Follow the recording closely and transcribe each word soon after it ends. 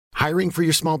Hiring for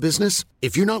your small business?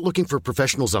 If you're not looking for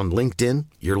professionals on LinkedIn,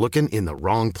 you're looking in the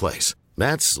wrong place.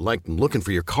 That's like looking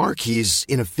for your car keys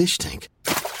in a fish tank.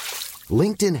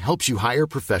 LinkedIn helps you hire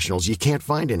professionals you can't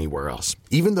find anywhere else,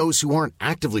 even those who aren't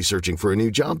actively searching for a new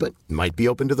job but might be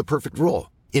open to the perfect role.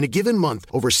 In a given month,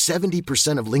 over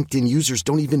 70% of LinkedIn users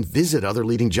don't even visit other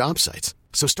leading job sites.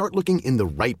 So start looking in the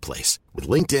right place. With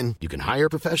LinkedIn, you can hire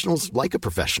professionals like a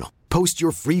professional. Post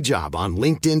your free job on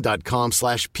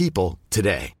linkedin.com/people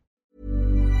today.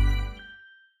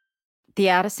 The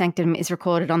Outer Sanctum is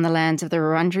recorded on the lands of the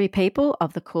Wurundjeri people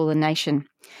of the Kulin Nation.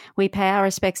 We pay our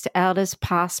respects to elders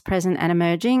past, present and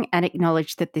emerging and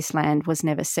acknowledge that this land was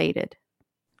never ceded.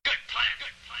 Good plan.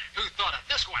 Who thought of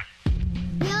this one?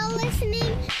 You're listening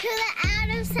to the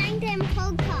Outer Sanctum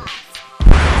podcast.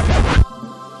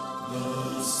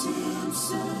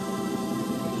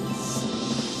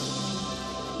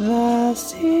 The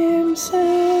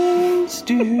Simpsons.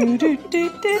 Do do do do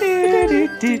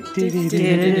do do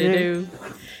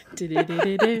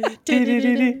do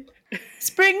do.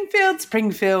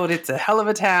 Springfield, it's a hell of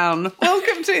a town.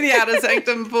 Welcome to the Outer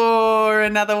Sanctum for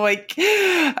another week.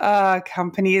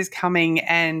 Company is coming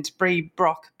and Brie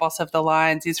Brock, boss of the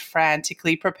Lions, is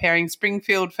frantically preparing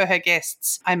Springfield for her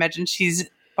guests. I imagine she's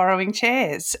borrowing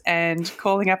chairs and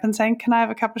calling up and saying, can I have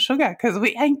a cup of sugar? Because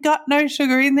we ain't got no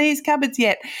sugar in these cupboards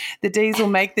yet. The D's will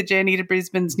make the journey to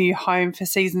Brisbane's new home for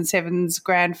Season 7's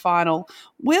grand final.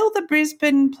 Will the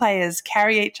Brisbane players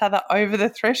carry each other over the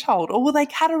threshold or will they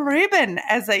cut a ribbon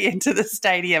as they enter the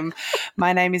stadium?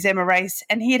 My name is Emma Race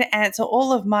and here to answer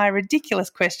all of my ridiculous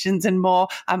questions and more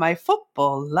are my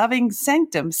football-loving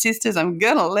Sanctum sisters. I'm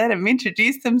going to let them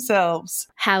introduce themselves.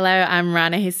 Hello, I'm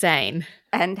Rana Hussain.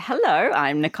 And hello,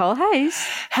 I'm Nicole Hayes.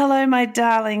 Hello, my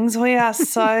darlings. We are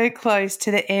so close to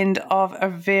the end of a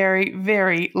very,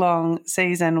 very long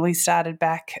season. We started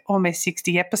back almost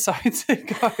 60 episodes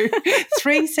ago.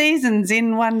 3 seasons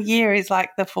in 1 year is like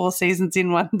the 4 seasons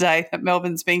in 1 day that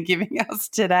Melbourne's been giving us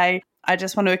today. I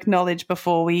just want to acknowledge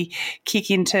before we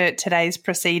kick into today's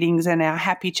proceedings and our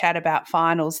happy chat about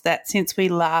finals that since we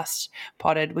last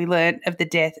potted, we learnt of the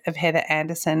death of Heather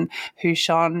Anderson, who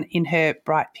shone in her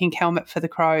bright pink helmet for the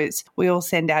Crows. We all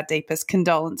send our deepest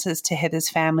condolences to Heather's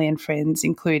family and friends,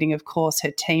 including, of course, her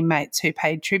teammates who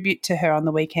paid tribute to her on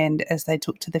the weekend as they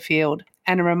took to the field.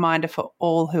 And a reminder for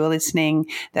all who are listening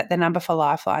that the number for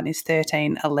Lifeline is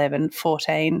 13 11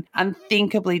 14.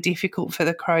 Unthinkably difficult for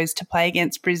the Crows to play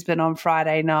against Brisbane on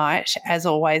Friday night. As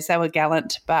always, they were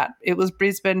gallant, but it was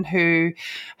Brisbane who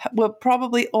were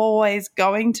probably always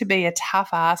going to be a tough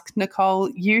ask.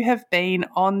 Nicole, you have been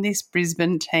on this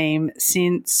Brisbane team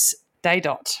since day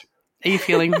dot. Are you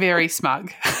feeling very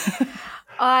smug?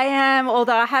 I am,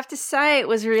 although I have to say it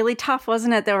was really tough,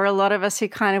 wasn't it? There were a lot of us who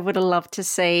kind of would have loved to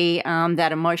see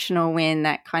that emotional win,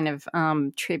 that kind of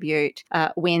tribute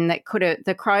win that could have.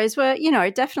 The Crows were,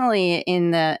 definitely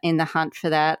in the hunt for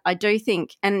that. I do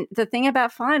think, and the thing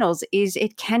about finals is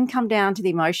it can come down to the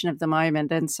emotion of the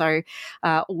moment. And so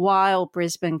while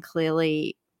Brisbane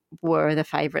clearly were the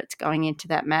favourites going into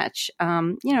that match.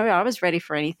 I was ready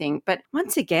for anything. But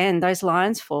once again, those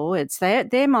Lions forwards,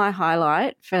 they're my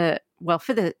highlight for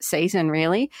the season,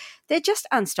 really. They're just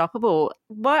unstoppable.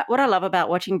 What I love about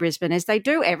watching Brisbane is they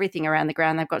do everything around the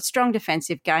ground. They've got a strong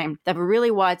defensive game. They have a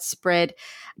really wide spread.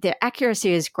 Their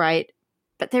accuracy is great,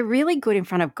 but they're really good in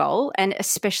front of goal and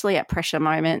especially at pressure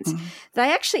moments. Mm.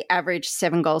 They actually averaged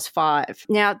 7 goals 5.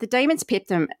 Now, the Demons pipped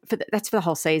them, that's for the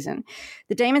whole season.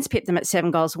 The Demons pipped them at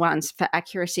 7 goals once for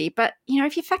accuracy. But,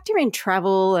 if you factor in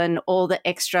travel and all the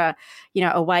extra,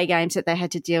 away games that they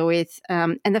had to deal with,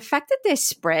 and the fact that they're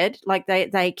spread, like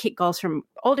they kick goals from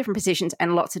all different positions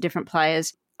and lots of different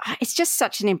players, it's just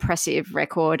such an impressive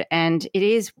record. And it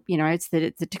is, it's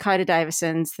the Dakota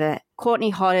Davisons, the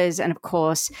Courtney Hodders, and of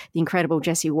course the incredible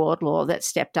Jessie Wardlaw that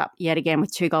stepped up yet again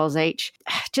with 2 goals each.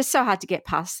 Just so hard to get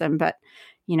past them, but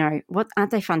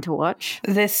aren't they fun to watch?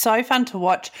 They're so fun to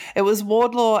watch. It was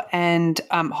Wardlaw and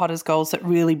Hodder's goals that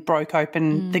really broke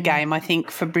open the game, I think,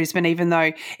 for Brisbane, even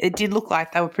though it did look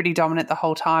like they were pretty dominant the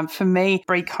whole time. For me,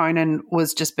 Brie Conan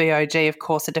was just BOG, of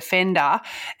course, a defender,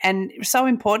 and so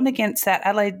important against that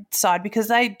Adelaide side because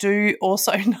they do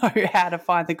also know how to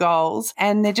find the goals,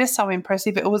 and they're just so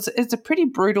impressive. It's a pretty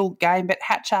brutal game, but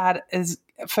Hatchard is,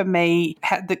 for me,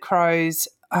 had the Crows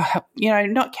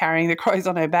not carrying the Crows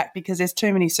on her back because there's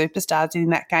too many superstars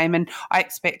in that game, and I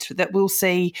expect that we'll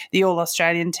see the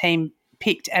All-Australian team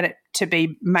picked at it to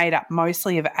be made up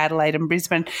mostly of Adelaide and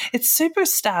Brisbane. It's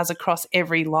superstars across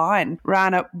every line.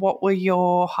 Rana, what were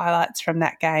your highlights from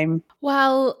that game?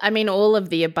 Well, all of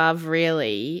the above,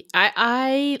 really.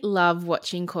 I love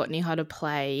watching Courtney Hodder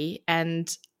play,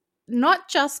 and not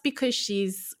just because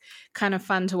she's kind of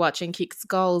fun to watch and kicks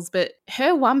goals, but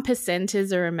her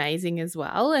 1%ers are amazing as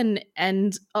well.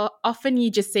 And often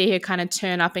you just see her kind of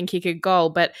turn up and kick a goal,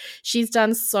 but she's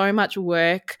done so much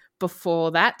work before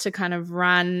that to kind of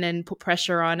run and put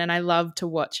pressure on, and I love to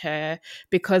watch her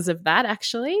because of that,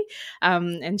 actually.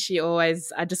 And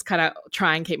I just kind of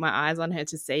try and keep my eyes on her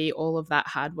to see all of that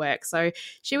hard work. So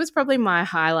she was probably my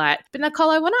highlight. But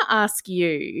Nicole, I want to ask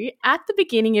you, at the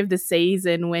beginning of the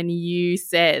season when you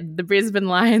said the Brisbane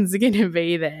Lions are going to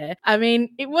be there, I mean,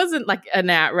 it wasn't like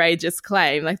an outrageous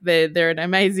claim, like they're an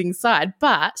amazing side,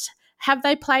 but have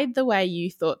they played the way you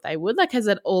thought they would? Like, has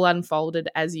it all unfolded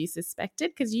as you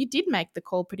suspected? Because you did make the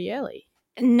call pretty early.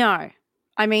 No.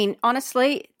 I mean,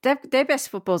 honestly, their best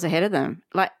football's ahead of them.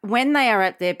 Like, when they are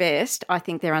at their best, I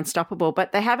think they're unstoppable,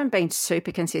 but they haven't been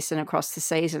super consistent across the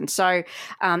season. So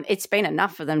it's been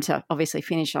enough for them to obviously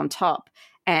finish on top,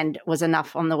 and was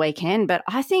enough on the weekend. But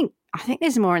I think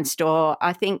there's more in store.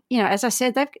 I think, as I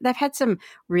said, they've had some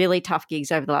really tough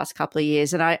gigs over the last couple of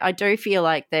years, and I do feel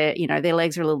like their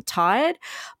legs are a little tired.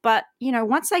 But,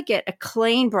 once they get a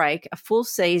clean break, a full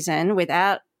season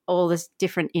without all the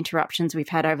different interruptions we've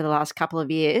had over the last couple of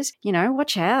years,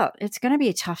 watch out. It's going to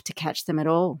be tough to catch them at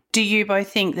all. Do you both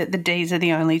think that the D's are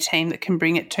the only team that can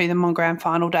bring it to them on grand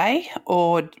final day?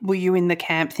 Or were you in the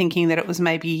camp thinking that it was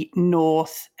maybe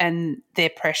North and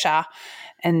their pressure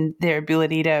and their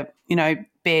ability to,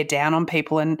 bear down on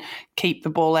people and keep the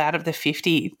ball out of the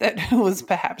 50 that was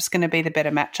perhaps going to be the better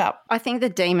matchup? I think the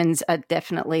Demons are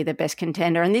definitely the best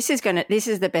contender, and this is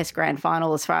the best grand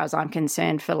final as far as I'm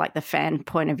concerned for like the fan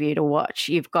point of view to watch.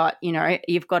 You've got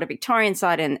a Victorian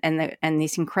side and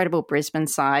this incredible Brisbane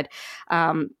side,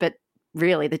 but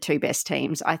really the two best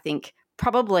teams. I think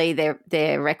probably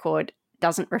their record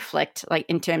doesn't reflect, like,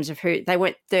 in terms of who they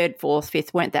weren't third, fourth,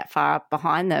 fifth, weren't that far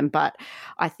behind them. But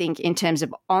I think in terms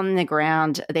of on the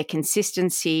ground, their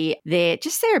consistency, their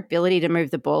ability to move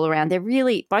the ball around,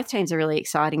 both teams are really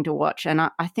exciting to watch. And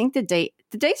I think the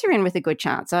D's are in with a good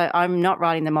chance. I'm not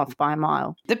writing them off by a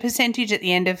mile. The percentage at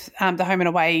the end of the home and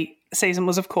away season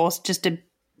was, of course, just a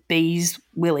bees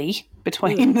willy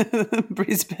between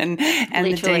Brisbane and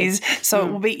Literally. the Ds. So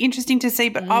it will be interesting to see.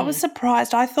 But I was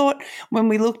surprised. I thought when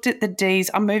we looked at the Ds,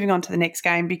 I'm moving on to the next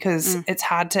game because it's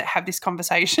hard to have this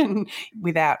conversation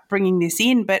without bringing this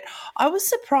in. But I was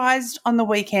surprised on the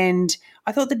weekend.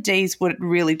 I thought the Ds would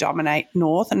really dominate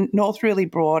North, and North really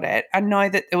brought it. I know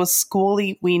that there was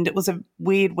squally wind. It was a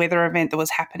weird weather event that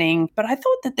was happening, but I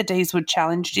thought that the Ds were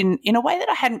challenged in a way that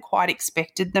I hadn't quite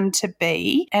expected them to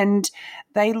be, and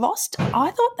I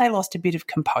thought they lost a bit of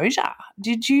composure.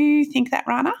 Did you think that,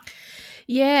 Rana?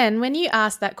 Yeah, and when you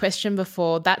asked that question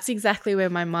before, that's exactly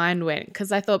where my mind went,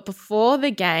 because I thought before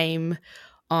the game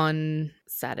on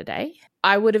Saturday,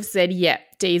 I would have said,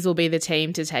 D's will be the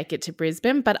team to take it to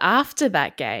Brisbane. But after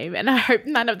that game, and I hope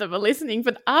none of them are listening,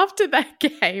 but after that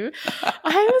game,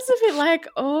 I was a bit like,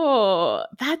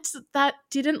 that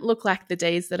didn't look like the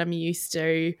D's that I'm used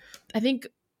to. I think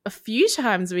a few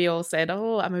times we all said,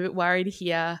 I'm a bit worried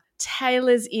here.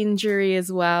 Taylor's injury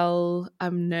as well,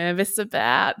 I'm nervous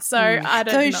about. So I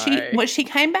don't know. She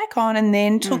came back on and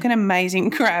then took an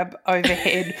amazing grab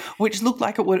overhead, which looked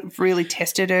like it would have really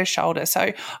tested her shoulder.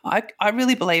 So I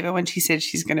really believe her when she said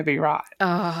she's going to be right.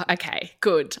 Oh, okay,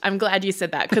 good. I'm glad you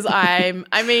said that, because I'm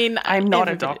not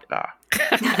a doctor.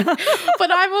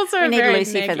 But I'm also we a need very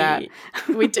Lucy for that.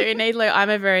 We do need Lucy.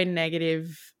 I'm a very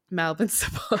negative Melbourne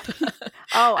supporter.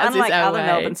 Oh, unlike other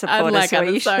Melbourne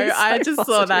supporters. So I just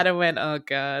saw that and went, oh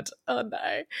God, oh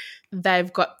no.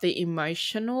 They've got the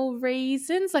emotional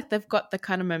reasons, like they've got the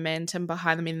kind of momentum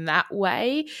behind them in that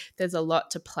way. There's a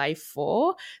lot to play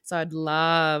for. So I'd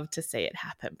love to see it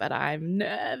happen, but I'm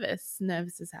nervous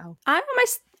as hell. I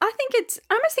almost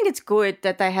think it's good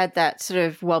that they had that sort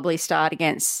of wobbly start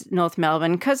against North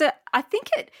Melbourne, because I think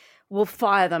it will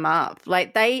fire them up.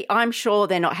 Like I'm sure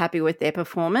they're not happy with their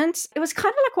performance. It was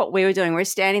kind of like what we were doing. We were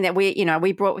standing there.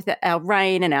 We brought with our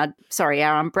rain and our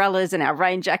umbrellas and our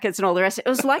rain jackets and all the rest. It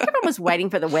was like everyone was waiting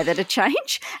for the weather to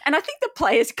change. And I think the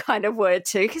players kind of were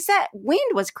too, because that wind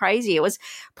was crazy. It was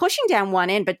pushing down one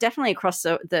end, but definitely across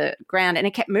the ground, and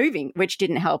it kept moving, which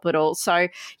didn't help at all. So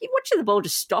you watch the ball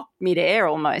just stop midair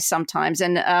almost sometimes.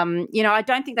 And, I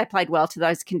don't think they played well to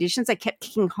those conditions. They kept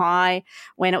kicking high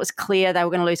when it was clear they were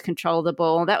going to lose control control the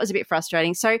ball. That was a bit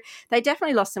frustrating. So they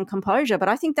definitely lost some composure, but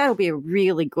I think that'll be a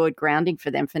really good grounding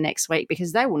for them for next week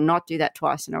because they will not do that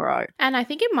twice in a row. And I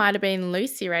think it might have been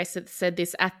Lucy Race that said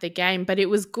this at the game, but it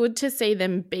was good to see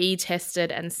them be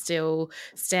tested and still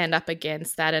stand up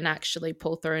against that and actually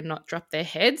pull through and not drop their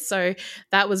heads. So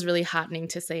that was really heartening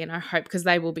to see, and I hope, because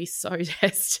they will be so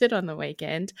tested on the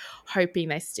weekend, hoping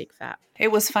they stick that.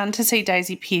 It was fun to see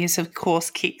Daisy Pearce, of course,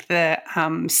 kick the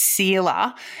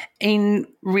sealer in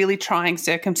really trying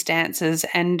circumstances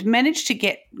and managed to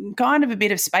get kind of a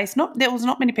bit of space. There was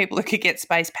not many people that could get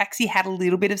space. Paxi had a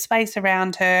little bit of space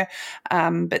around her,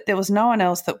 but there was no one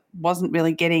else that wasn't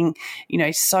really getting,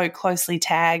 so closely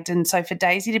tagged. And so for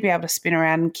Daisy to be able to spin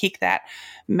around and kick that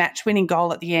match-winning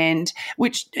goal at the end,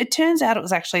 which it turns out it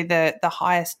was actually the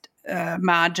highest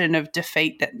margin of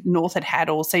defeat that North had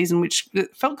all season, which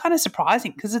felt kind of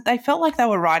surprising because they felt like they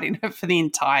were right in it for the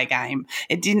entire game.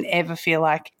 It didn't ever feel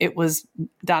like it was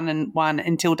done and won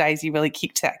until Daisy really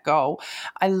kicked that goal.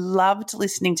 I loved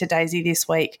listening to Daisy this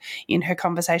week in her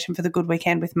conversation for the Good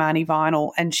Weekend with Marnie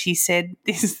Vinyl, and she said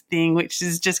this thing which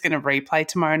is just going to replay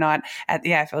tomorrow night at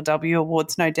the AFLW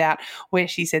Awards, no doubt, where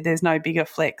she said there's no bigger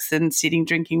flex than sitting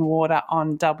drinking water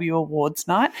on W Awards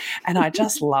night, and I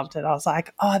just loved it. I was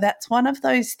like, oh, that's one of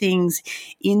those things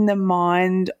in the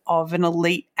mind of an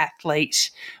elite athlete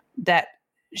that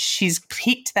she's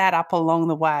picked that up along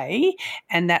the way,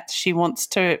 and that she wants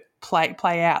to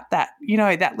play out that,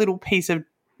 that little piece of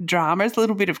drama. It's a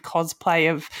little bit of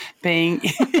cosplay of being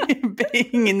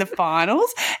in the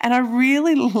finals, and I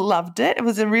really loved it. It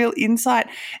was a real insight.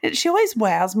 She always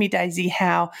wows me, Daisy,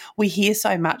 how we hear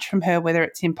so much from her, whether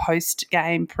it's in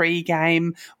post-game,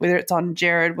 pre-game, whether it's on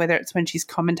Jared, whether it's when she's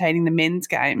commentating the men's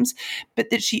games, but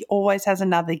that she always has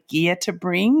another gear to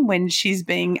bring when she's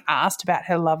being asked about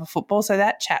her love of football. So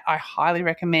that chat I highly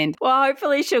recommend. Well,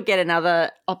 hopefully she'll get another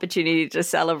opportunity to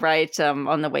celebrate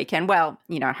on the weekend. Well,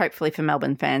 hopefully for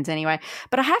Melbourne fans anyway.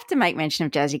 But I have to make mention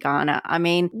of Jazzy Garner. I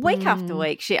mean, week after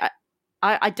week,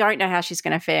 I don't know how she's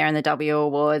going to fare in the W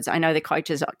Awards. I know the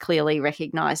coaches clearly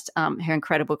recognised her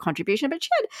incredible contribution, but she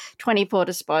had 24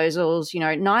 disposals,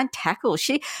 9 tackles.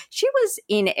 She was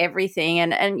in everything,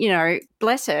 and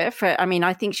bless her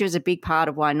I think she was a big part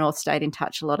of why North stayed in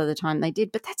touch a lot of the time they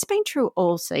did, but that's been true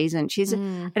all season. She's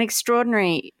an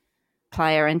extraordinary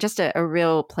player and just a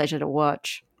real pleasure to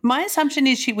watch. My assumption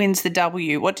is she wins the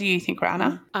W. What do you think,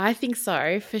 Rana? I think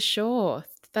so, for sure.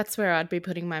 That's where I'd be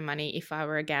putting my money if I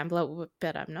were a gambler,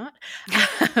 but I'm not.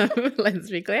 Let's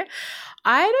be clear.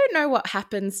 I don't know what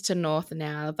happens to North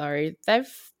now, though.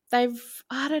 They've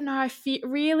I don't know,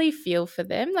 really feel for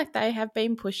them. Like, they have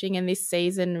been pushing, and this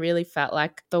season really felt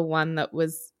like the one that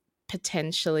was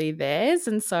potentially theirs.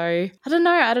 And so I don't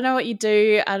know what you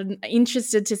do. I'm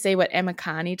interested to see what Emma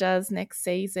Carney does next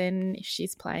season, if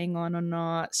she's playing on or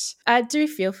not. I do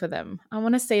feel for them. I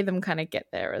want to see them kind of get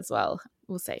there as well.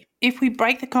 We'll see. If we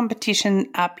break the competition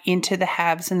up into the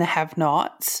haves and the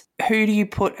have-nots, who do you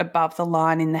put above the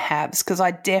line in the haves? Because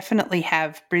I definitely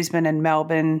have Brisbane and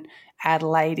Melbourne,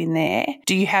 Adelaide in there.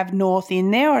 Do you have North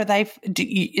in there, or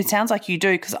it sounds like you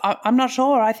do, because I'm not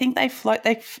sure. I think they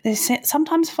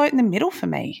sometimes float in the middle for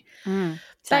me.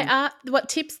 They are. What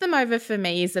tips them over for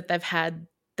me is that they've had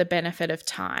the benefit of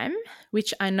time,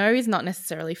 which I know is not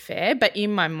necessarily fair, but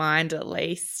in my mind at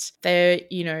least, they're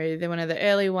one of the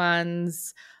early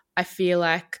ones. I feel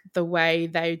like the way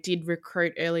they did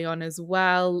recruit early on as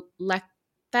well, like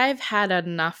they've had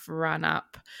enough run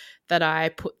up that I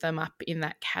put them up in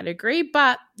that category.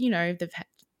 But, they've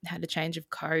had a change of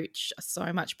coach,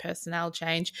 so much personnel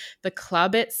change. The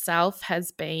club itself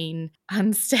has been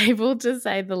unstable, to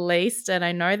say the least, and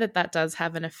I know that does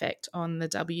have an effect on the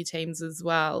W teams as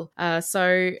well.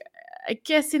 So I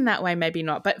guess in that way maybe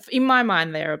not, but in my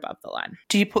mind they're above the line.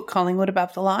 Do you put Collingwood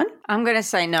above the line? I'm going to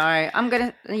say no. I'm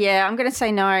going to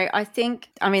say no. I think,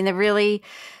 they're really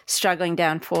struggling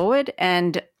down forward,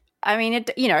 and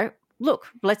look,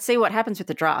 let's see what happens with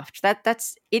the draft.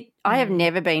 That's it. I have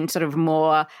never been sort of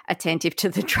more attentive to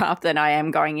the draft than I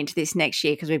am going into this next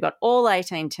year, because we've got all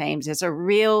 18 teams. It's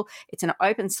an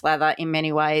open slather in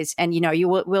many ways, and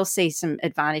we'll see some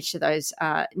advantage to those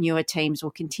newer teams will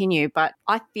continue. But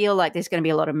I feel like there's going to be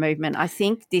a lot of movement. I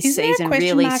think this season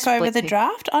really mark over the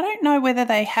draft. I don't know whether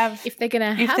they have if they're going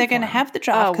to have the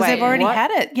draft, because they've already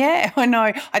had it. Yeah, I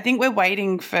know. I think we're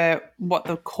waiting for what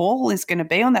the call is going to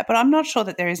be on that, but I'm not sure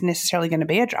that there is necessarily going to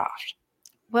be a draft.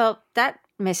 Well, that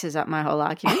messes up my whole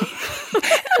argument.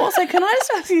 Also, can I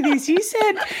just ask you this? You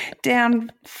said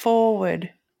down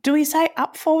forward. Do we say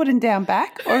up forward and down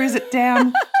back, or is it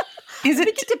down? I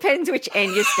think it depends which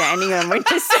end you're standing on when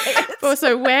you say it.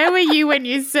 Also, where were you when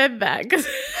you said that?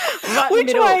 Right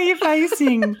which way are you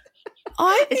facing?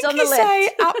 I It's think on the you left. say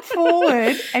up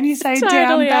forward and you say Totally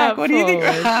down back. up What do you think,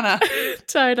 forward. Hannah?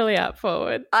 Totally up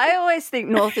forward. I always think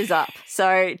north is up,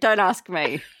 so don't ask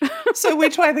me. So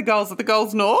which way are the goals? Are the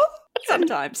goals north?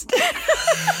 Sometimes.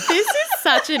 This is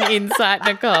such an insight,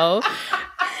 Nicole.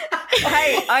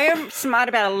 Hey, I am smart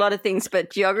about a lot of things,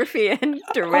 but geography and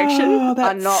direction are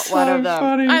that's not one so of them.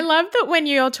 funny. I love that when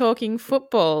you're talking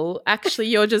football, actually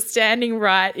you're just standing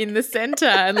right in the centre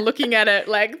and looking at it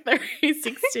like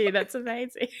 360. That's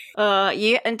amazing.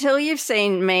 Until you've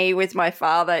seen me with my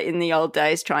father in the old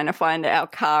days trying to find our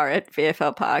car at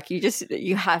VFL Park,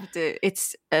 you have to.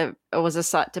 It was a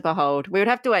sight to behold. We would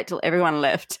have to wait till everyone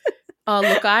left. Oh,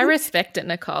 look, I respect it,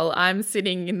 Nicole. I'm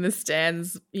sitting in the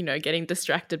stands, getting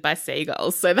distracted by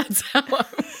seagulls. So that's how I'm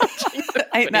watching the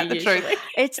Ain't that the footy truth?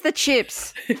 It's the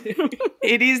chips.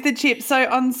 It is the chips. So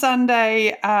on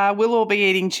Sunday, we'll all be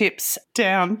eating chips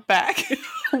down back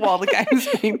while the game's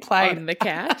being played. on the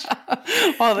couch.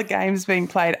 While the game's being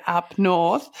played up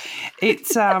north.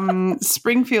 It's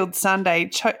Springfield Sunday.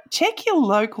 Check your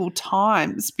local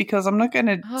times, because I'm not going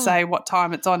to say what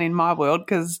time it's on in my world,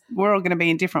 because we're all going to be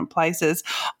in different places.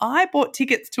 I bought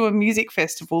tickets to a music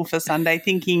festival for Sunday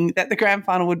thinking that the grand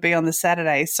final would be on the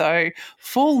Saturday. So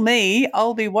fool me,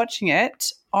 I'll be watching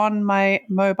it on my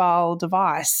mobile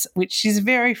device, which is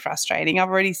very frustrating. I've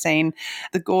already seen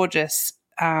the gorgeous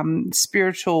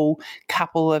spiritual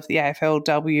couple of the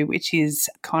AFLW, which is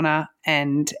Connor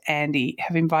and Andy,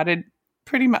 have invited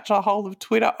pretty much a whole of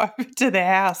Twitter over to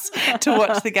their house to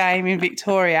watch the game in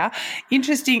Victoria.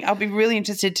 Interesting. I'll be really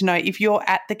interested to know if you're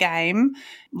at the game,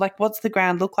 like what's the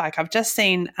ground look like? I've just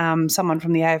seen someone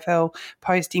from the AFL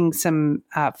posting some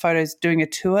photos doing a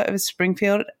tour of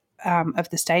Springfield of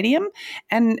the stadium,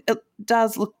 and it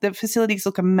does look, the facilities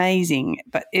look amazing,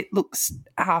 but it looks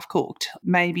half cooked.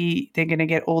 Maybe they're going to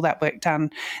get all that work done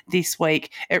this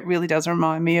week. It really does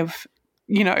remind me of,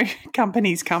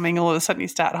 companies coming, all of a sudden you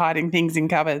start hiding things in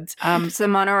cupboards. It's the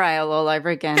monorail all over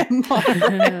again.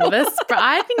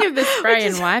 I think of the spray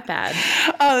and wipe ad.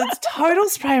 Oh, it's total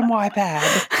spray and wipe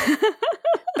ad.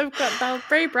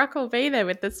 Bree Brock will be there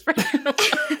with the spray and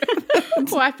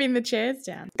wipe, wiping the chairs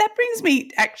down. That brings me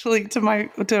actually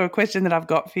to a question that I've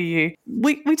got for you.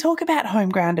 We talk about home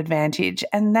ground advantage,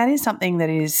 and that is something that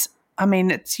is,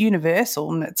 it's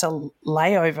universal, and it's a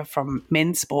layover from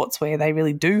men's sports where they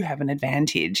really do have an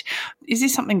advantage. Is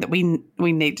this something that we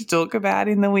need to talk about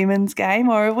in the women's game,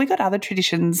 or have we got other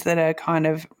traditions that are kind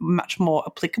of much more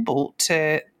applicable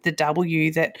to the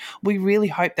W that we really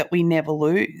hope that we never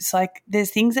lose? Like, there's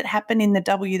things that happen in the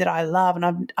W that I love,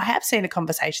 and I have seen a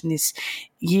conversation this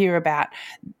year about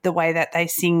the way that they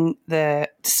sing the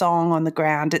song on the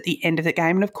ground at the end of the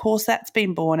game, and of course that's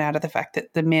been born out of the fact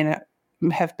that the men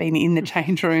have been in the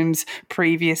change rooms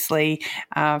previously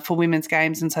for women's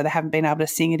games, and so they haven't been able to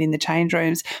sing it in the change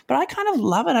rooms. But I kind of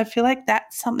love it. I feel like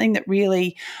that's something that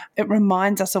really, it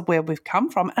reminds us of where we've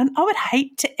come from, and I would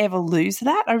hate to ever lose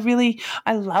that.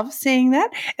 I love seeing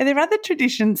that. Are there other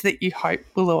traditions that you hope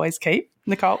we'll always keep,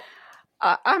 Nicole?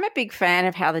 I'm a big fan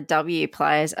of how the W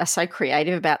players are so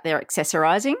creative about their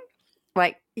accessorising.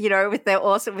 Like, with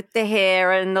their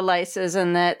hair and the laces,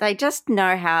 and that they just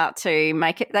know how to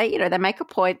make it. They make a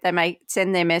point, they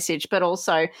send their message, but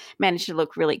also manage to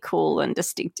look really cool and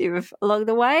distinctive along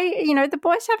the way. The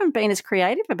boys haven't been as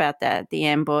creative about that. The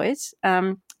M boys,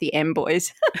 the M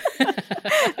players.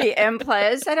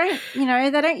 They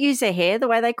don't use their hair the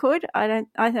way they could. I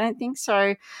don't think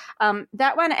so.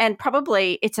 That one, and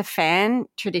probably it's a fan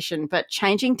tradition, but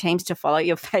changing teams to follow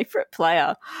your favourite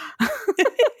player.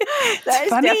 That is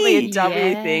definitely a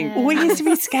W thing. We used to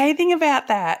be scathing about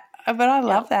that, but I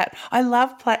love that. I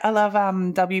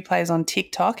love W players on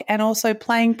TikTok, and also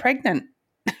playing pregnant.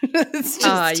 It's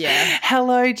just,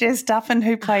 hello, Jess Duffin,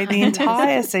 who played the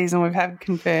entire season. We've had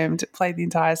confirmed played the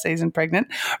entire season pregnant.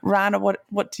 Rana,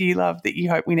 what do you love that you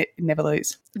hope we never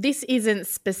lose? This isn't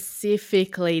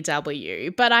specifically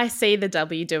W, but I see the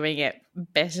W doing it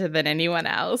better than anyone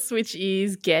else, which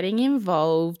is getting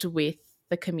involved with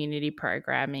the community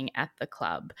programming at the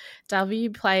club. W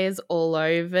players all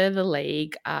over the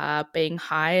league are being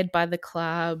hired by the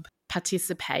club,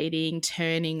 participating,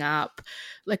 turning up.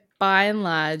 Like, by and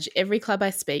large, every club I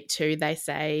speak to, they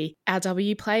say our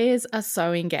W players are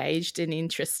so engaged and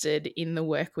interested in the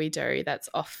work we do that's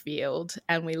off field,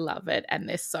 and we love it, and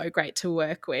they're so great to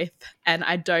work with, and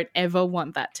I don't ever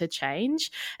want that to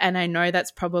change. And I know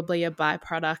that's probably a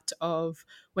byproduct of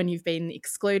when you've been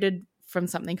excluded from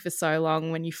something for so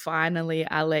long, when you finally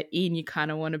are let in, you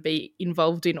kind of want to be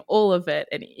involved in all of it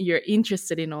and you're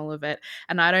interested in all of it.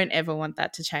 And I don't ever want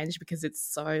that to change because it's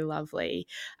so lovely.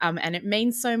 And it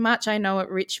means so much. I know at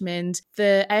Richmond,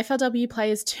 the AFLW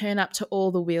players turn up to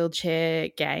all the wheelchair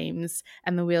games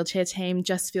and the wheelchair team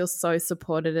just feels so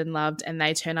supported and loved, and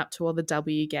they turn up to all the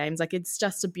W games. Like, it's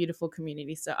just a beautiful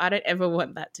community. So I don't ever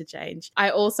want that to change. I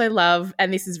also love,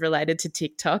 and this is related to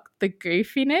TikTok, the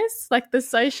goofiness, like the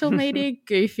social media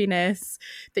goofiness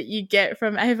that you get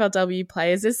from AFLW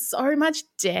players. There's so much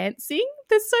dancing.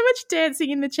 There's so much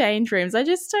dancing in the change rooms. I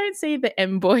just don't see the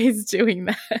M boys doing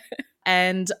that.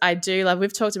 And I do love,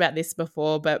 we've talked about this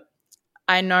before, but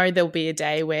I know there'll be a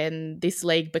day when this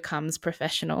league becomes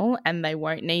professional and they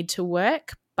won't need to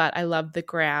work, but I love the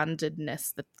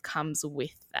groundedness that comes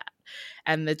with that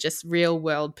and the just real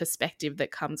world perspective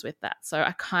that comes with that. So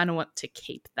I kind of want to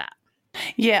keep that.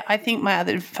 Yeah, I think my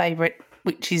other favourite,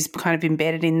 which is kind of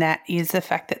embedded in that, is the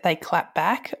fact that they clap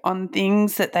back on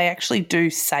things that they actually do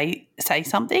say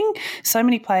something. So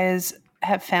many players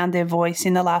have found their voice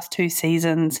in the last 2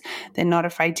 seasons. They're not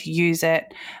afraid to use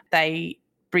it. They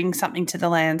bring something to the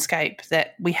landscape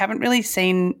that we haven't really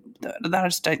seen, that I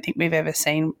just don't think we've ever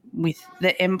seen with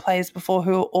the M players before,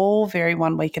 who are all very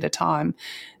 1 week at a time.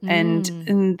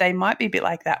 And they might be a bit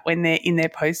like that when they're in their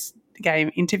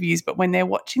post-game interviews, but when they're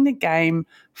watching the game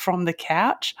from the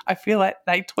couch, I feel like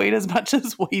they tweet as much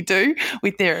as we do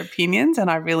with their opinions, and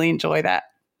I really enjoy that.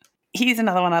 Here's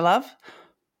another one I love.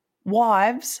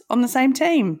 Wives on the same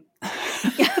team.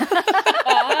 Yes.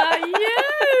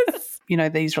 You know,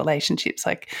 these relationships,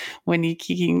 like when you're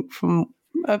kicking from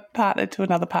a partner to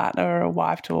another partner or a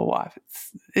wife to a wife,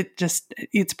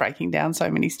 it's breaking down so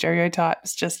many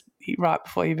stereotypes just right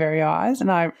before your very eyes,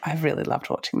 and I really loved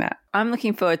watching that. I'm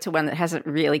looking forward to one that hasn't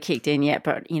really kicked in yet,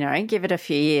 but, you know, give it a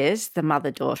few years, the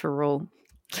mother-daughter rule.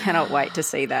 Cannot wait to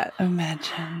see that.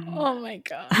 Imagine. Oh, my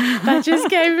God. That just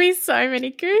gave me so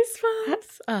many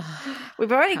goosebumps. Oh,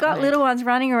 we've already got little ones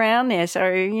running around there,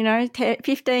 so, you know,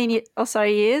 15 or so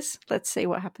years, let's see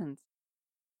what happens.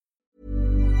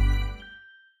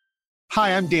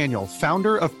 Hi, I'm Daniel,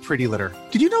 founder of Pretty Litter.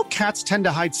 Did you know cats tend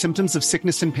to hide symptoms of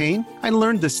sickness and pain? I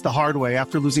learned this the hard way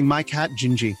after losing my cat,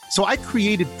 Gingy. So I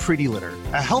created Pretty Litter,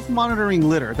 a health monitoring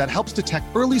litter that helps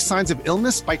detect early signs of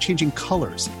illness by changing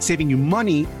colors, saving you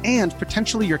money and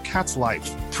potentially your cat's life.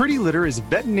 Pretty Litter is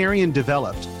veterinarian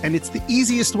developed, and it's the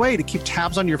easiest way to keep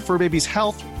tabs on your fur baby's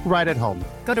health right at home.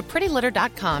 Go to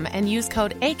prettylitter.com and use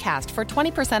code ACAST for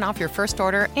 20% off your first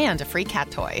order and a free cat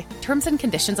toy. Terms and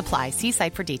conditions apply. See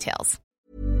site for details.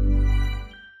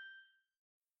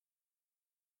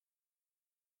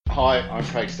 Hi, I'm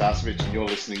Craig Starcevich, and you're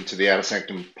listening to the Outer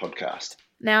Sanctum podcast.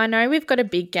 Now, I know we've got a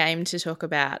big game to talk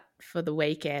about for the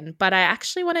weekend, but I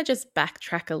actually want to just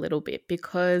backtrack a little bit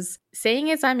because seeing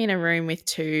as I'm in a room with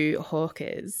 2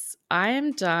 Hawkers, I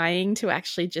am dying to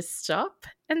actually just stop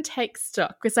and take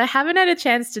stock because I haven't had a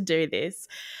chance to do this.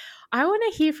 I want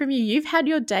to hear from you. You've had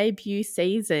your debut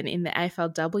season in the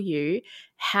AFLW.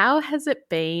 How has it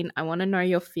been? I want to know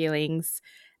your feelings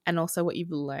and also what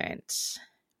you've learnt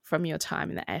from your time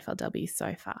in the AFLW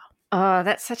so far. Oh,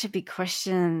 that's such a big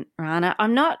question, Rana.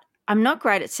 I'm not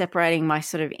great at separating my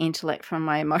sort of intellect from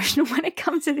my emotional when it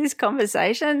comes to this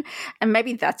conversation. And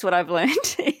maybe that's what I've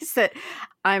learned is that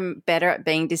I'm better at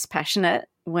being dispassionate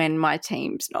when my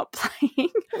team's not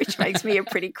playing, which makes me a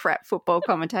pretty crap football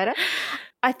commentator.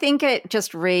 I think it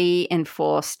just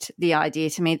reinforced the idea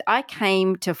to me that I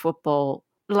came to football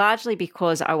largely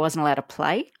because I wasn't allowed to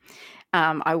play.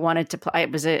 I wanted to play.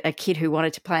 It was a kid who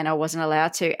wanted to play and I wasn't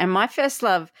allowed to. And my first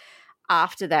love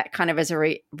after that, kind of as a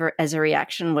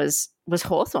reaction, was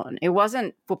Hawthorn. It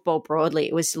wasn't football broadly.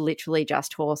 It was literally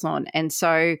just Hawthorn. And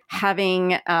so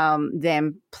having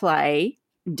them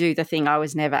do the thing I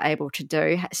was never able to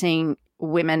do, seeing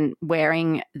women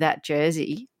wearing that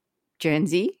Guernsey,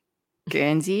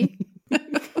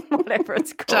 whatever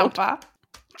it's called.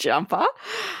 Jumper.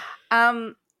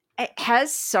 It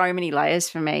has so many layers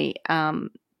for me.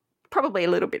 Probably a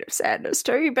little bit of sadness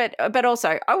too, but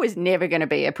also I was never going to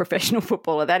be a professional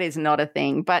footballer. That is not a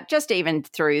thing. But just even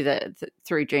through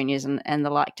through juniors and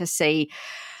the like, to see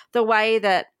the way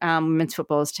that women's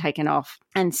football has taken off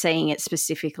and seeing it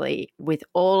specifically with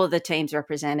all of the teams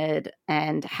represented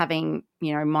and having,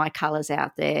 you know, my colours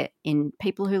out there in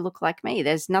people who look like me.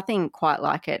 There's nothing quite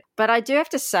like it. But I do have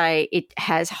to say it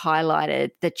has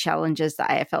highlighted the challenges the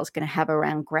AFL is going to have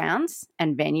around grounds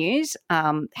and venues.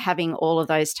 Having all of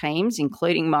those teams,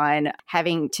 including mine,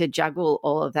 having to juggle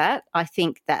all of that, I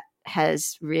think that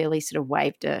has really sort of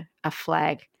waved a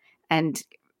flag and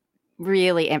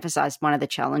really emphasised one of the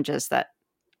challenges that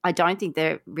I don't think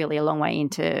they're really a long way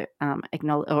into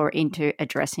into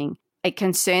addressing. It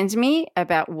concerns me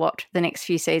about what the next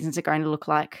few seasons are going to look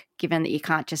like, given that you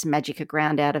can't just magic a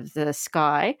ground out of the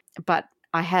sky. But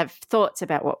I have thoughts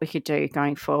about what we could do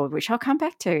going forward, which I'll come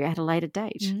back to at a later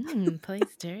date.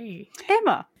 Please do.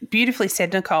 Emma. Beautifully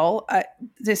said, Nicole.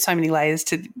 There's so many layers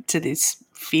to this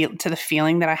to the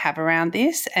feeling that I have around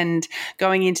this. And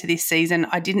going into this season,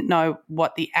 I didn't know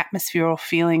what the atmosphere or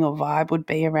feeling or vibe would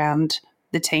be around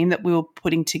the team that we were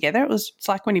putting together. It's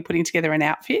like when you're putting together an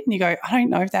outfit and you go, I don't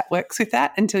know if that works with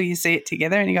that, until you see it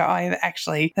together and you go, oh, yeah,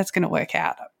 actually, that's going to work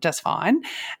out just fine.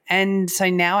 And so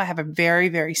now I have a very,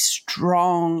 very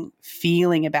strong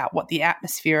feeling about what the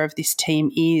atmosphere of this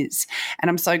team is. And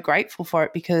I'm so grateful for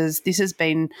it, because this has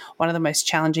been one of the most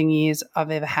challenging years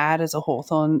I've ever had as a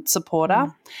Hawthorn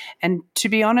supporter. And to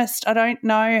be honest, I don't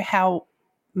know how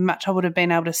much I would have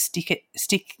been able to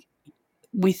stick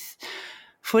with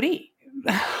footy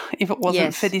if it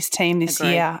wasn't for this team this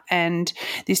year. And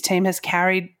this team has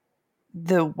carried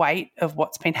the weight of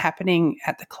what's been happening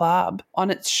at the club on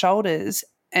its shoulders.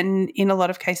 And in a lot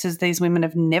of cases, these women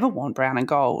have never worn brown and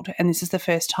gold, and this is the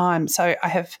first time. So I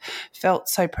have felt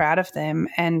so proud of them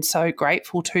and so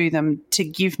grateful to them to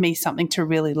give me something to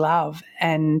really love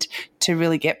and to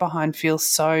really get behind. Feel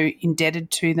so indebted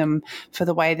to them for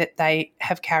the way that they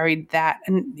have carried that.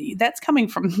 And that's coming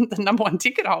from the number one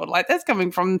ticket holder. Like, that's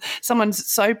coming from someone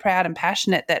so proud and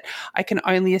passionate that I can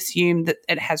only assume that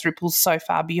it has ripples so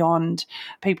far beyond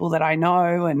people that I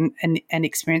know and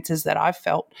experiences that I've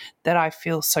felt, that I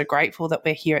feel so grateful that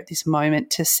we're here at this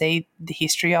moment to see the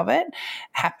history of it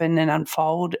happen and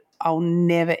unfold. I'll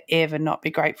never, ever not be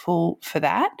grateful for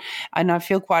that. And I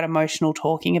feel quite emotional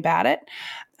talking about it.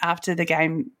 After the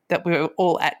game that we were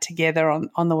all at together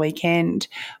on the weekend,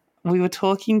 we were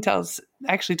talking to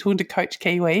Coach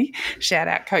Kiwi, shout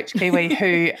out Coach Kiwi,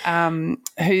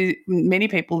 who many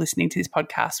people listening to this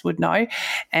podcast would know.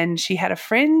 And she had a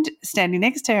friend standing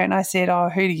next to her, and I said, oh,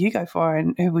 who do you go for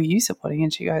and who were you supporting?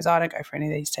 And she goes, I don't go for any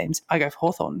of these teams. I go for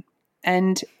Hawthorn.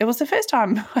 And it was the first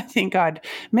time I think I'd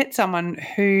met someone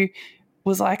who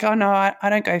was like, oh, no, I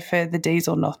don't go for the D's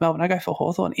or North Melbourne. I go for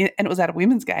Hawthorn. And it was at a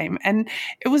women's game. And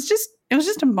it was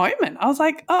just a moment. I was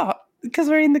like, oh, because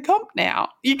we're in the comp now.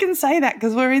 You can say that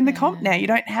because we're in the comp now. You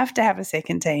don't have to have a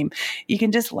second team. You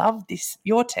can just love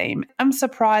your team. I'm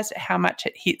surprised at how much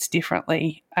it hits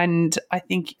differently. And I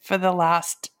think for the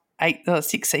last 8 or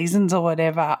 6 seasons or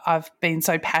whatever, I've been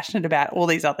so passionate about all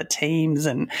these other teams,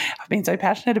 and I've been so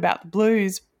passionate about the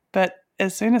Blues. But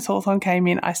as soon as Hawthorn came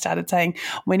in, I started saying,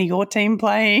 when are your team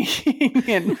playing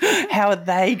and how are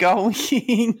they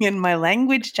going? And my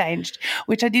language changed,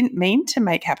 which I didn't mean to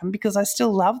make happen because I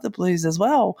still love the Blues as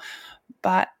well.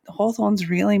 But Hawthorn's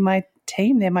really my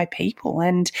team. They're my people.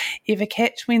 And if a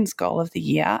Ketch wins Goal of the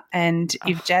Year and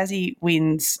if Jazzy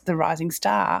wins the Rising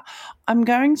Star, I'm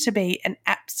going to be an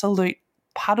absolute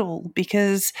puddle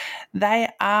because they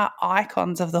are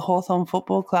icons of the Hawthorn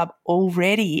Football Club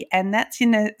already, and that's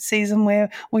in a season where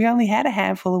we only had a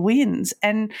handful of wins,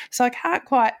 and so I can't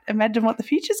quite imagine what the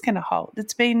future's going to hold.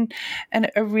 It's been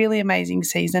a really amazing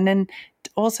season, and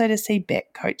also to see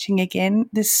Beck coaching again.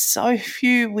 There's so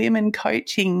few women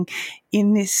coaching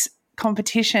in this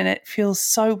competition. It feels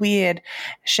so weird.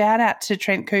 Shout out to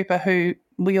Trent Cooper, who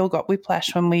we all got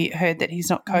whiplash when we heard that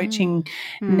he's not coaching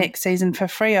next season for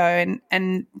Freo,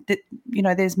 and that, you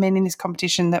know, there's men in this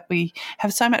competition that we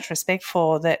have so much respect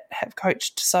for that have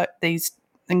coached these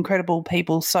incredible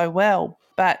people so well.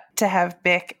 But to have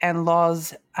Beck and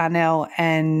Loz, Arnell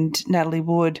and Natalie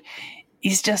Wood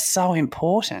is just so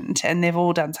important, and they've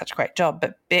all done such a great job.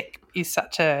 But Beck is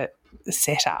such a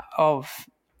setter of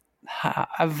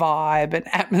a vibe and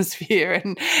atmosphere,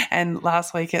 and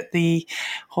last week at the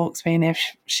Hawks BNF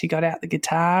she got out the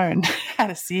guitar and had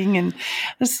a sing, and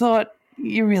I just thought,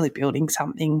 you're really building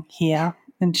something here,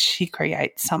 and she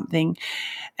creates something,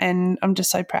 and I'm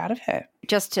just so proud of her.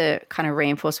 Just to kind of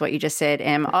reinforce what you just said,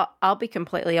 Em, I'll be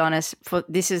completely honest,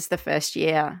 this is the first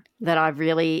year that I've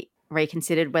really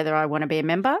reconsidered whether I want to be a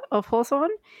member of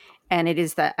Hawthorn, and it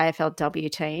is the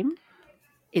AFLW team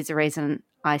is the reason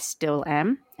I still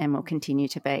am and will continue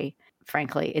to be.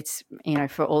 Frankly, it's, you know,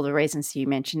 for all the reasons you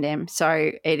mentioned, Em.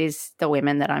 So it is the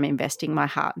women that I'm investing my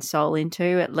heart and soul into,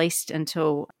 at least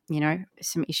until, you know,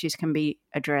 some issues can be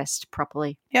addressed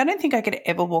properly. Yeah, I don't think I could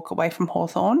ever walk away from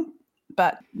Hawthorn,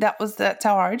 but that's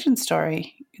our origin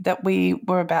story, that we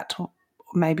were about to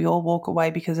maybe all walk away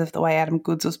because of the way Adam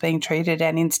Goodes was being treated,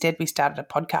 and instead we started a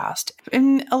podcast.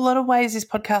 In a lot of ways, this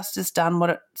podcast has done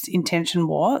what its intention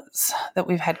was, that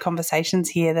we've had conversations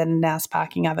here that are now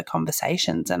sparking other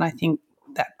conversations, and I think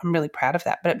I'm really proud of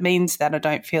that. But it means that I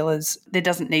don't feel as there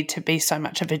doesn't need to be so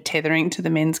much of a tethering to the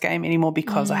men's game anymore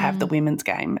because I have the women's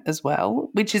game as well,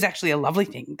 which is actually a lovely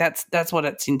thing. That's what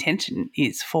its intention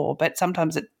is for. But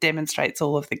sometimes it demonstrates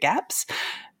all of the gaps.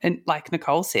 And like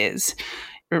Nicole says,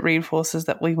 it reinforces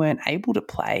that we weren't able to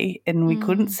play and we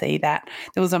couldn't see that.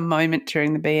 There was a moment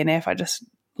during the BNF, I just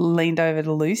leaned over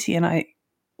to Lucy and I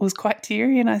was quite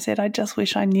teary and I said, I just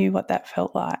wish I knew what that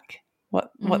felt like,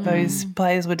 what those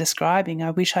players were describing.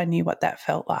 I wish I knew what that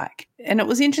felt like. And it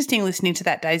was interesting listening to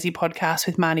that Daisy podcast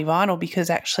with Marnie Vinyl because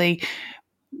actually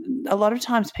a lot of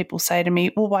times people say to me,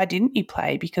 well, why didn't you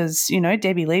play? Because, you know,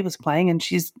 Debbie Lee was playing and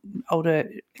she's older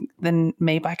than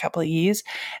me by a couple of years.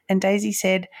 And Daisy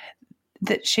said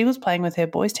that she was playing with her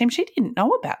boys' team. She didn't know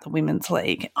about the women's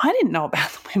league. I didn't know about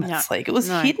the women's league. It was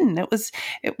hidden.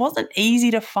 It wasn't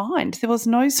easy to find. There was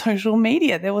no social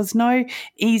media. There was no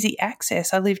easy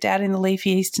access. I lived out in the leafy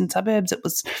eastern suburbs. It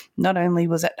was not only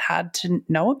was it hard to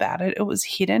know about it, it was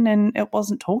hidden and it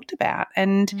wasn't talked about.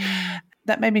 And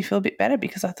that made me feel a bit better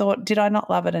because I thought, did I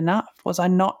not love it enough? Was I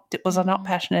not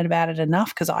passionate about it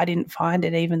enough? Because I didn't find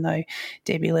it, even though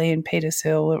Debbie Lee and Peter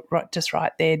Searle were just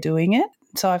right there doing it.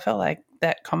 So I felt like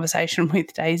that conversation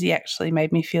with Daisy actually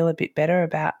made me feel a bit better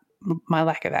about my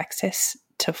lack of access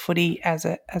to footy as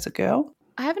a girl.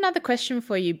 I have another question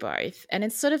for you both, and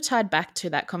it's sort of tied back to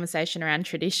that conversation around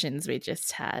traditions we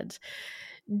just had.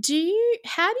 How do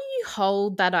you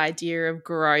hold that idea of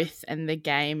growth and the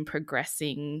game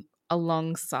progressing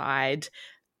alongside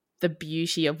the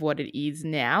beauty of what it is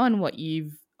now and what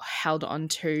you've held on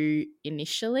to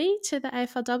initially to the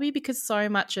AFLW? Because so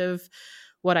much of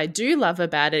what I do love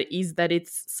about it is that it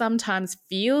sometimes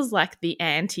feels like the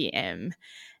anti-M,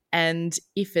 and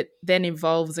if it then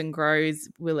evolves and grows,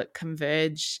 will it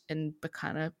converge and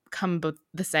become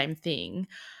the same thing?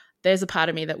 There's a part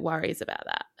of me that worries about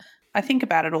that. I think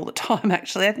about it all the time,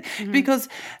 actually, because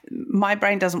my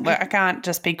brain doesn't work. I can't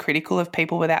just be critical of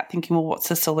people without thinking, well, what's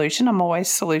the solution? I'm always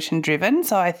solution-driven.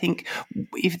 So I think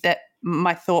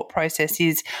my thought process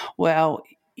is, well,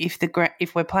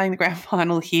 if we're playing the grand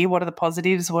final here, what are the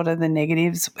positives? What are the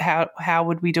negatives? How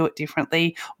would we do it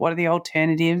differently? What are the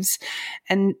alternatives?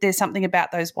 And there's something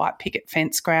about those white picket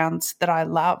fence grounds that I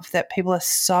love, that people are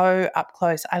so up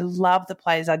close. I love the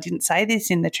players. I didn't say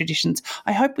this in the traditions.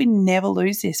 I hope we never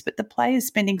lose this, but the players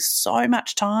spending so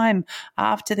much time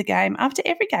after the game, after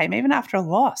every game, even after a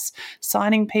loss,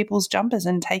 signing people's jumpers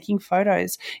and taking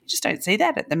photos. You just don't see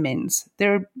that at the men's.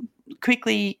 They're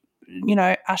quickly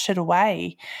ushered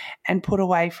away and put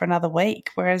away for another week,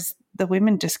 whereas the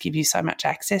women just give you so much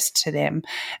access to them.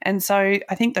 And so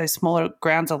I think those smaller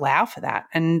grounds allow for that,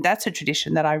 and that's a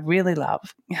tradition that I really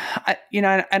love.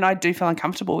 And I do feel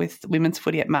uncomfortable with women's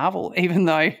footy at Marvel, even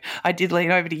though I did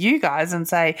lean over to you guys and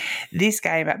say this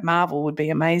game at Marvel would be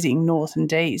amazing, North and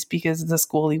D's, because the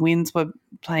Squally Winds were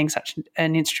playing such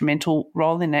an instrumental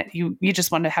role in it. You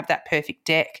just want to have that perfect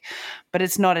deck, but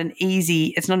it's not an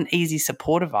easy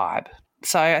supporter vibe.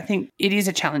 So I think it is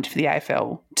a challenge for the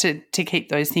AFL to keep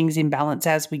those things in balance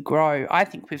as we grow. I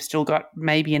think we've still got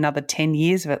maybe another 10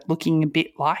 years of it looking a bit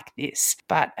like this.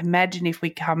 But imagine if we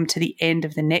come to the end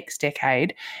of the next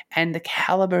decade and the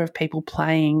calibre of people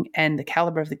playing and the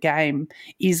calibre of the game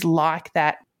is like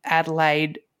that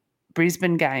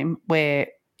Adelaide-Brisbane game where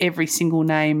every single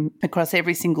name across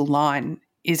every single line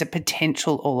is a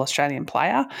potential All-Australian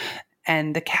player.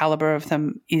 And the calibre of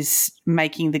them is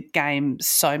making the game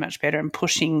so much better and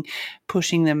pushing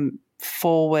them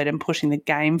forward and pushing the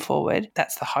game forward.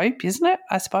 That's the hope, isn't it,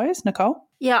 I suppose, Nicole?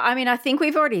 Yeah, I mean, I think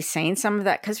we've already seen some of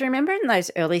that because remember in those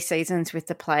early seasons with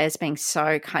the players being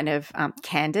so kind of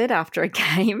candid after a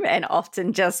game and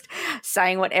often just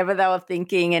saying whatever they were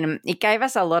thinking, and it gave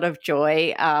us a lot of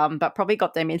joy, but probably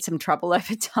got them in some trouble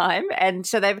over time. And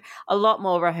so they've a lot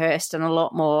more rehearsed and a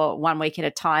lot more 1 week at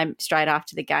a time straight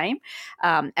after the game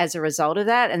as a result of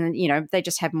that. And, they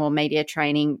just have more media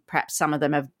training. Perhaps some of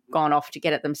them have gone off to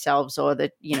get it themselves, or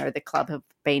the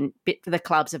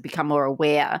clubs have become more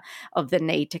aware of the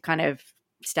need to kind of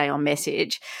stay on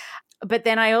message. But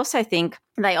then I also think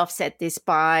they offset this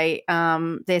by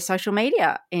their social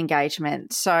media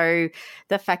engagement. So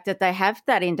the fact that they have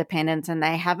that independence and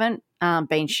they haven't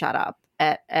been shut up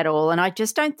at all. And I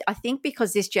think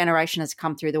because this generation has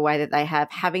come through the way that they have,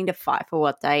 having to fight for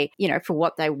what they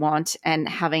want and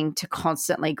having to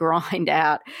constantly grind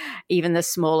out even the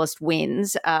smallest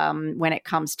wins when it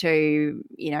comes to,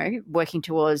 working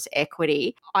towards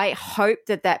equity. I hope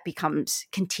that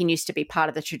continues to be part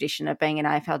of the tradition of being an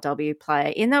AFLW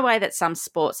player in the way that some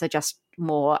sports are just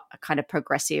more kind of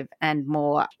progressive and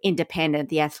more independent.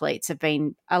 The athletes have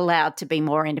been allowed to be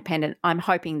more independent. I'm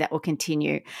hoping that will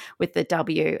continue with the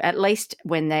W, at least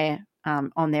when they're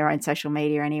on their own social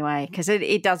media anyway, because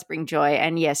it does bring joy.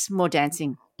 And yes, more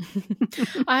dancing.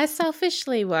 I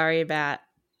selfishly worry about,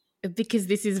 because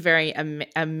this is very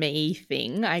a me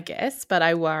thing, I guess, but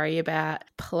I worry about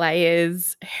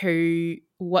players who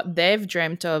what they've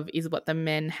dreamt of is what the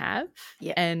men have.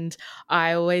 Yeah. And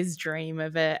I always dream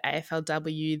of a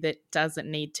AFLW that doesn't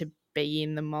need to be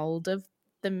in the mold of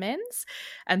the men's.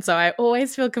 And so I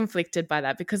always feel conflicted by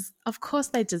that, because of course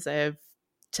they deserve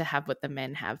to have what the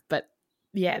men have. But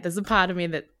yeah, there's a part of me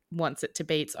that wants it to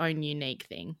be its own unique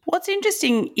thing. What's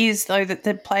interesting is, though, that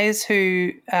the players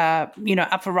who,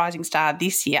 up for Rising Star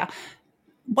this year,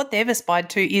 what they've aspired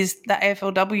to is the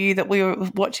AFLW that we were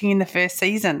watching in the first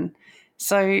season.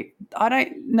 So I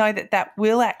don't know that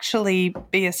will actually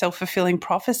be a self-fulfilling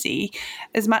prophecy.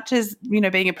 As much as,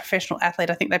 being a professional athlete,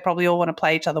 I think they probably all want to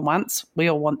play each other once. We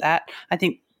all want that. I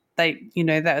think they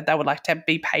would like to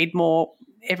be paid more.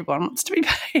 Everyone wants to be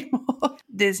paid more.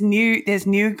 There's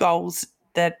new goals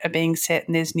that are being set,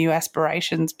 and there's new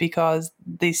aspirations, because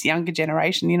this younger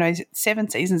generation, 7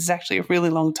 seasons is actually a really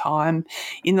long time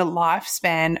in the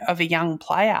lifespan of a young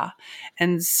player.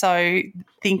 And so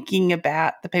thinking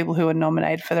about the people who are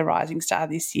nominated for the Rising Star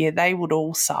this year, they would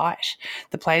all cite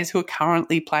the players who are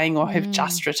currently playing or have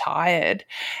just retired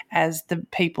as the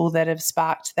people that have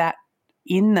sparked that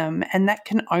in them, and that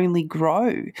can only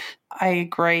grow. I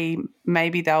agree.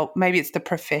 Maybe it's the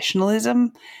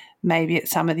professionalism. Maybe it's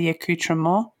some of the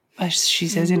accoutrement, as she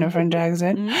says in her French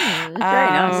accent. Very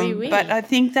nice. But I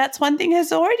think that's one thing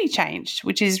has already changed,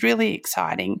 which is really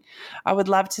exciting. I would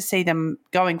love to see them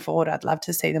going forward. I'd love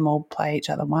to see them all play each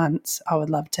other once. I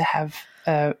would love to have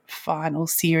a final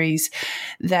series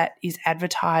that is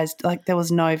advertised. Like, there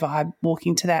was no vibe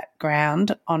walking to that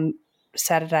ground on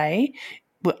Saturday.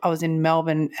 I was in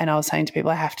Melbourne and I was saying to people,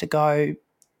 I have to go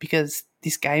because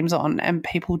this game's on, and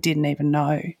people didn't even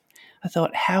know. I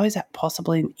thought, how is that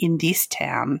possible in this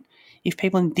town? If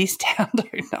people in this town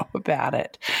don't know about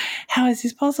it, how is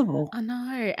this possible? I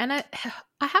know. And I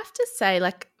have to say,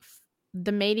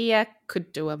 the media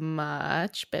could do a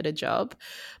much better job,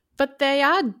 but they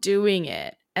are doing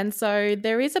it. And so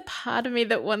there is a part of me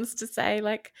that wants to say,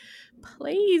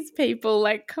 please, people,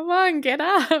 come on, get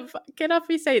up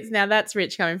your seats. Now, that's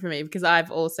rich coming from me, because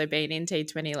I've also been in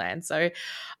T20 land, so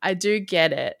I do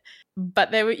get it.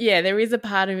 But there is a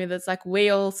part of me that's we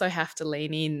also have to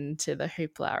lean into the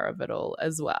hoopla of it all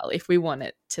as well if we want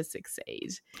it to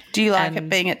succeed. Do you like it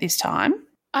being at this time?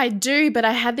 I do, but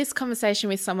I had this conversation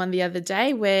with someone the other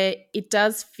day where it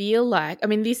does feel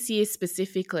this year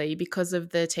specifically because of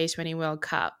the T20 World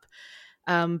Cup,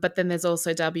 but then there's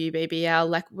also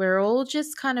WBBL, we're all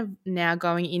just kind of now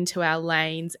going into our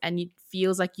lanes, and it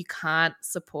feels like you can't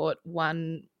support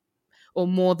one or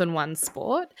more than one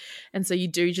sport. And so you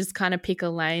do just kind of pick a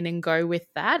lane and go with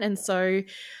that. And so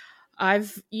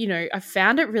I've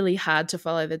found it really hard to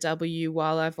follow the W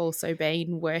while I've also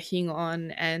been working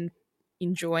on and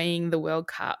enjoying the World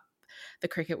Cup, the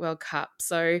Cricket World Cup.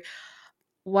 So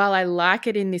while I like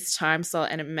it in this time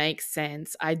slot and it makes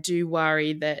sense, I do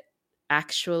worry that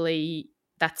actually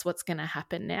that's what's going to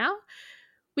happen now,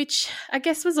 which I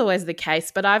guess was always the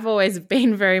case, but I've always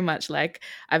been very much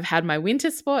I've had my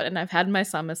winter sport and I've had my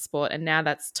summer sport, and now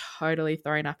that's totally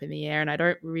thrown up in the air, and I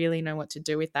don't really know what to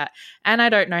do with that. And I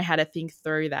don't know how to think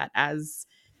through that as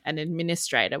an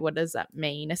administrator. What does that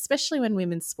mean? Especially when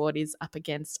women's sport is up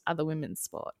against other women's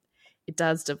sport. It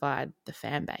does divide the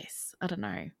fan base. I don't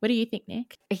know. What do you think,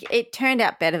 Nick? It turned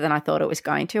out better than I thought it was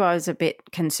going to. I was a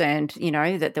bit concerned,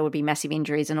 that there would be massive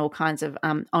injuries and all kinds of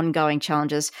ongoing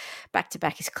challenges.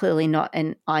 Back-to-back is clearly not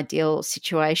an ideal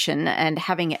situation, and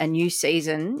having a new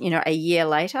season, a year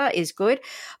later is good,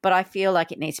 but I feel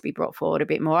like it needs to be brought forward a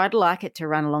bit more. I'd like it to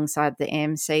run alongside the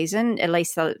M season, at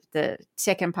least the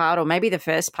second part or maybe the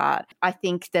first part. I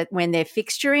think that when they're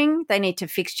fixturing, they need to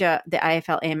fixture the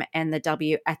AFL-M and the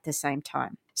W at the same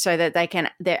time, so that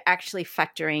they're actually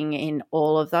factoring in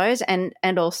all of those, and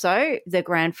also the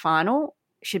grand final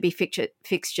should be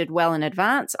fixtured well in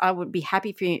advance. I would be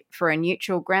happy for a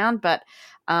neutral ground, but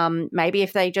maybe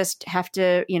if they just have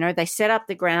to, they set up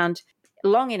the ground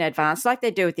long in advance like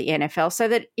they do with the NFL, so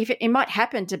that if it might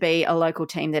happen to be a local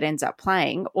team that ends up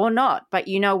playing or not, but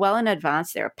well in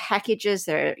advance, there are packages,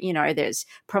 there's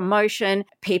promotion,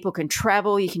 people can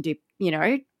travel, you can do,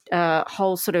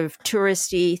 whole sort of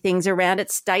touristy things around it.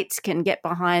 States can get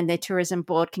behind, their tourism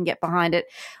board can get behind it.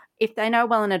 if they know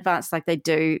well in advance like they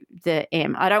do the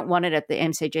I don't want it at the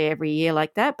MCG every year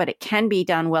like that, but it can be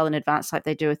done well in advance like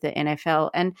they do with the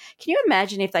NFL. And can you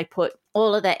imagine if they put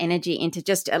all of that energy into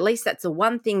just, at least that's the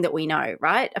one thing that we know,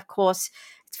 right? Of course,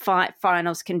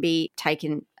 finals can be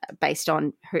taken based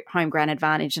on home ground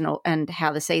advantage and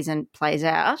how the season plays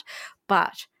out,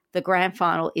 but the grand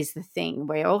final is the thing.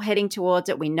 We're all heading towards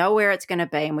it. We know where it's going to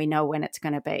be and we know when it's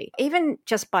going to be. Even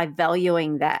just by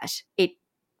valuing that, it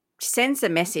sends a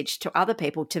message to other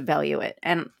people to value it.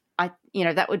 And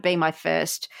that would be my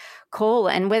first call.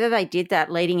 And whether they did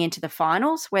that leading into the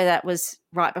finals, where that was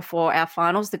right before our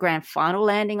finals, the grand final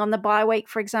landing on the bye week,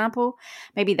 for example,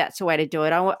 maybe that's a way to do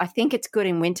it. I think it's good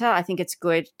in winter. I think it's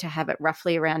good to have it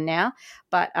roughly around now.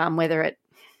 But whether it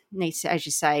needs to, as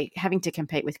you say, having to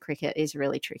compete with cricket is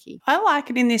really tricky. I like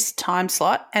it in this time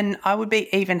slot, and I would be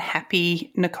even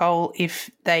happy, Nicole, if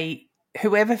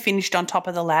whoever finished on top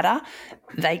of the ladder,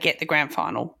 they get the grand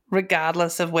final,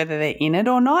 regardless of whether they're in it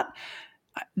or not.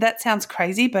 That sounds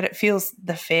crazy, but it feels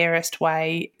the fairest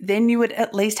way. Then you would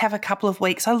at least have a couple of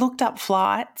weeks. I looked up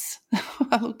flights.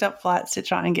 To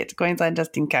try and get to Queensland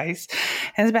just in case.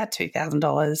 And it's about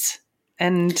 $2,000.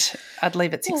 And I'd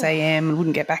leave at 6 a.m. and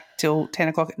wouldn't get back till 10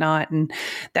 o'clock at night. And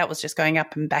that was just going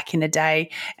up and back in a day.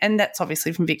 And that's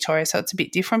obviously from Victoria, so it's a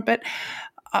bit different. But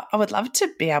I would love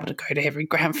to be able to go to every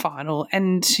grand final.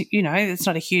 And, it's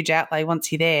not a huge outlay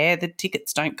once you're there. The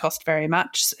tickets don't cost very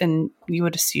much and you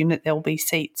would assume that there'll be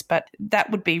seats. But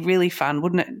that would be really fun,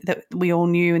 wouldn't it, that we all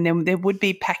knew, and then there would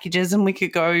be packages and we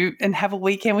could go and have a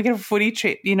weekend. We could have a footy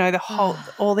trip,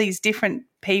 all these different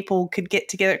people could get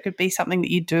together. It could be something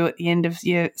that you do at the end of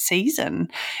your season.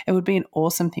 It would be an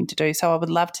awesome thing to do. So I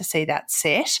would love to see that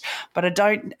set, but I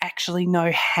don't actually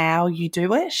know how you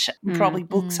do it. Probably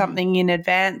book something in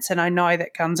advance, and I know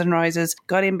that Guns N' Roses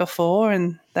got in before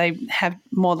and they have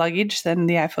more luggage than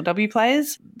the AFLW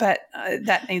players, but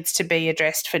that needs to be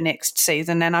addressed for next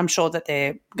season, and I'm sure that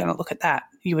they're going to look at that,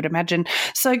 you would imagine.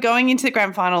 So going into the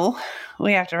grand final,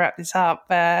 we have to wrap this up,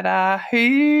 but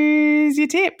who's your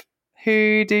tip?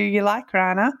 Who do you like,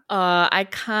 Rana? I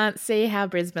can't see how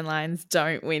Brisbane Lions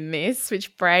don't win this,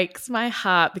 which breaks my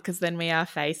heart, because then we are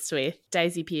faced with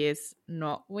Daisy Pearce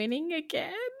not winning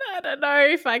again. I don't know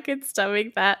if I could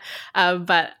stomach that,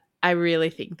 but I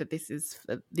really think that this is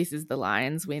the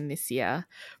Lions win this year.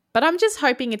 But I'm just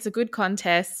hoping it's a good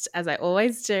contest, as I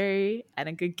always do, and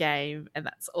a good game, and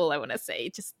that's all I want to see.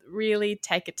 Just really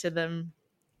take it to them.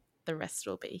 The rest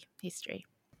will be history.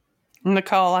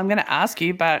 Nicole, I'm going to ask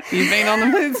you, but you've been on the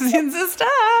move since the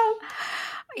start.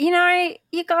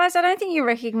 You guys, I don't think you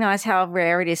recognise how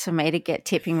rare it is for me to get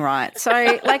tipping right. So,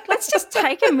 let's just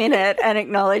take a minute and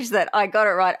acknowledge that I got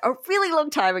it right a really long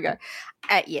time ago.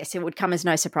 Yes, it would come as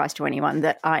no surprise to anyone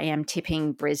that I am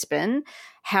tipping Brisbane.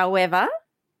 However,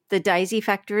 the Daisy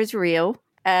factor is real,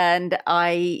 and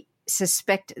I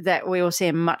suspect that we will see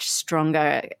a much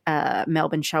stronger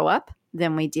Melbourne show up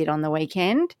than we did on the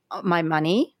weekend. My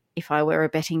money, if I were a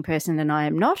betting person, and I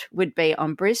am not, would be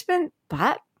on Brisbane,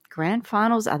 but grand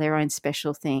finals are their own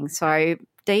special thing. So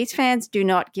these fans do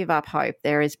not give up hope.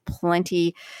 There is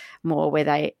plenty more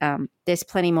there's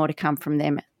plenty more to come from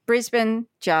them. Brisbane,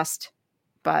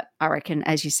 but I reckon,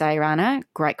 as you say, Rana,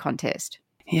 great contest.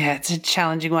 Yeah, it's a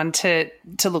challenging one to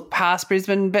look past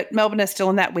Brisbane, but Melbourne are still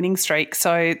on that winning streak,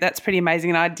 so that's pretty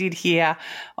amazing. And I did hear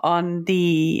on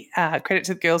the Credit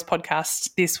to the Girls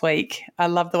podcast this week, I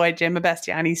love the way Gemma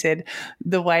Bastiani said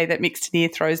the way that Mixed Near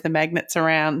throws the magnets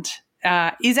around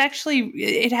is actually,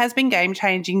 it has been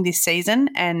game-changing this season,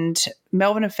 and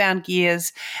Melbourne have found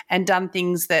gears and done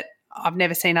things that I've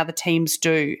never seen other teams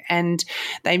do, and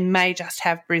they may just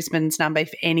have Brisbane's number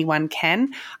if anyone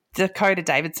can. Dakota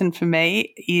Davidson, for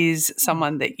me, is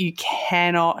someone that you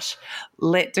cannot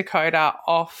let Dakota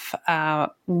off.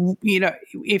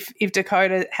 If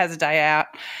Dakota has a day out,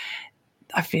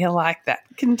 I feel like that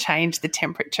can change the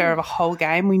temperature of a whole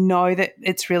game. We know that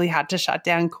it's really hard to shut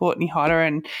down Courtney Hodder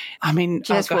and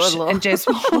Jess Wardlaw. And Jess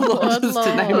Wardlaw,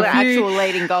 the actual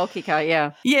leading goal kicker,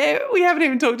 yeah. Yeah, we haven't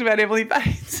even talked about Emily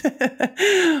Bates.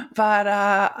 But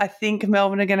I think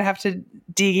Melbourne are going to have to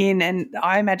dig in, and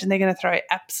I imagine they're going to throw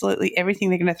absolutely everything.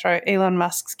 They're going to throw Elon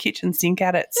Musk's kitchen sink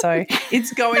at it. So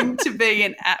it's going to be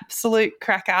an absolute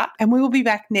cracker. And we will be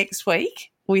back next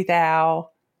week with our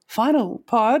final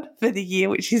pod for the year,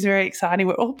 which is very exciting.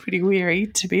 We're all pretty weary,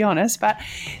 to be honest, but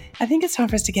I think it's time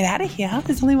for us to get out of here.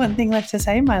 There's only one thing left to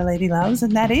say, my lady loves,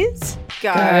 and that is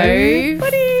go footy!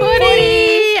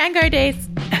 Footy! And go Days!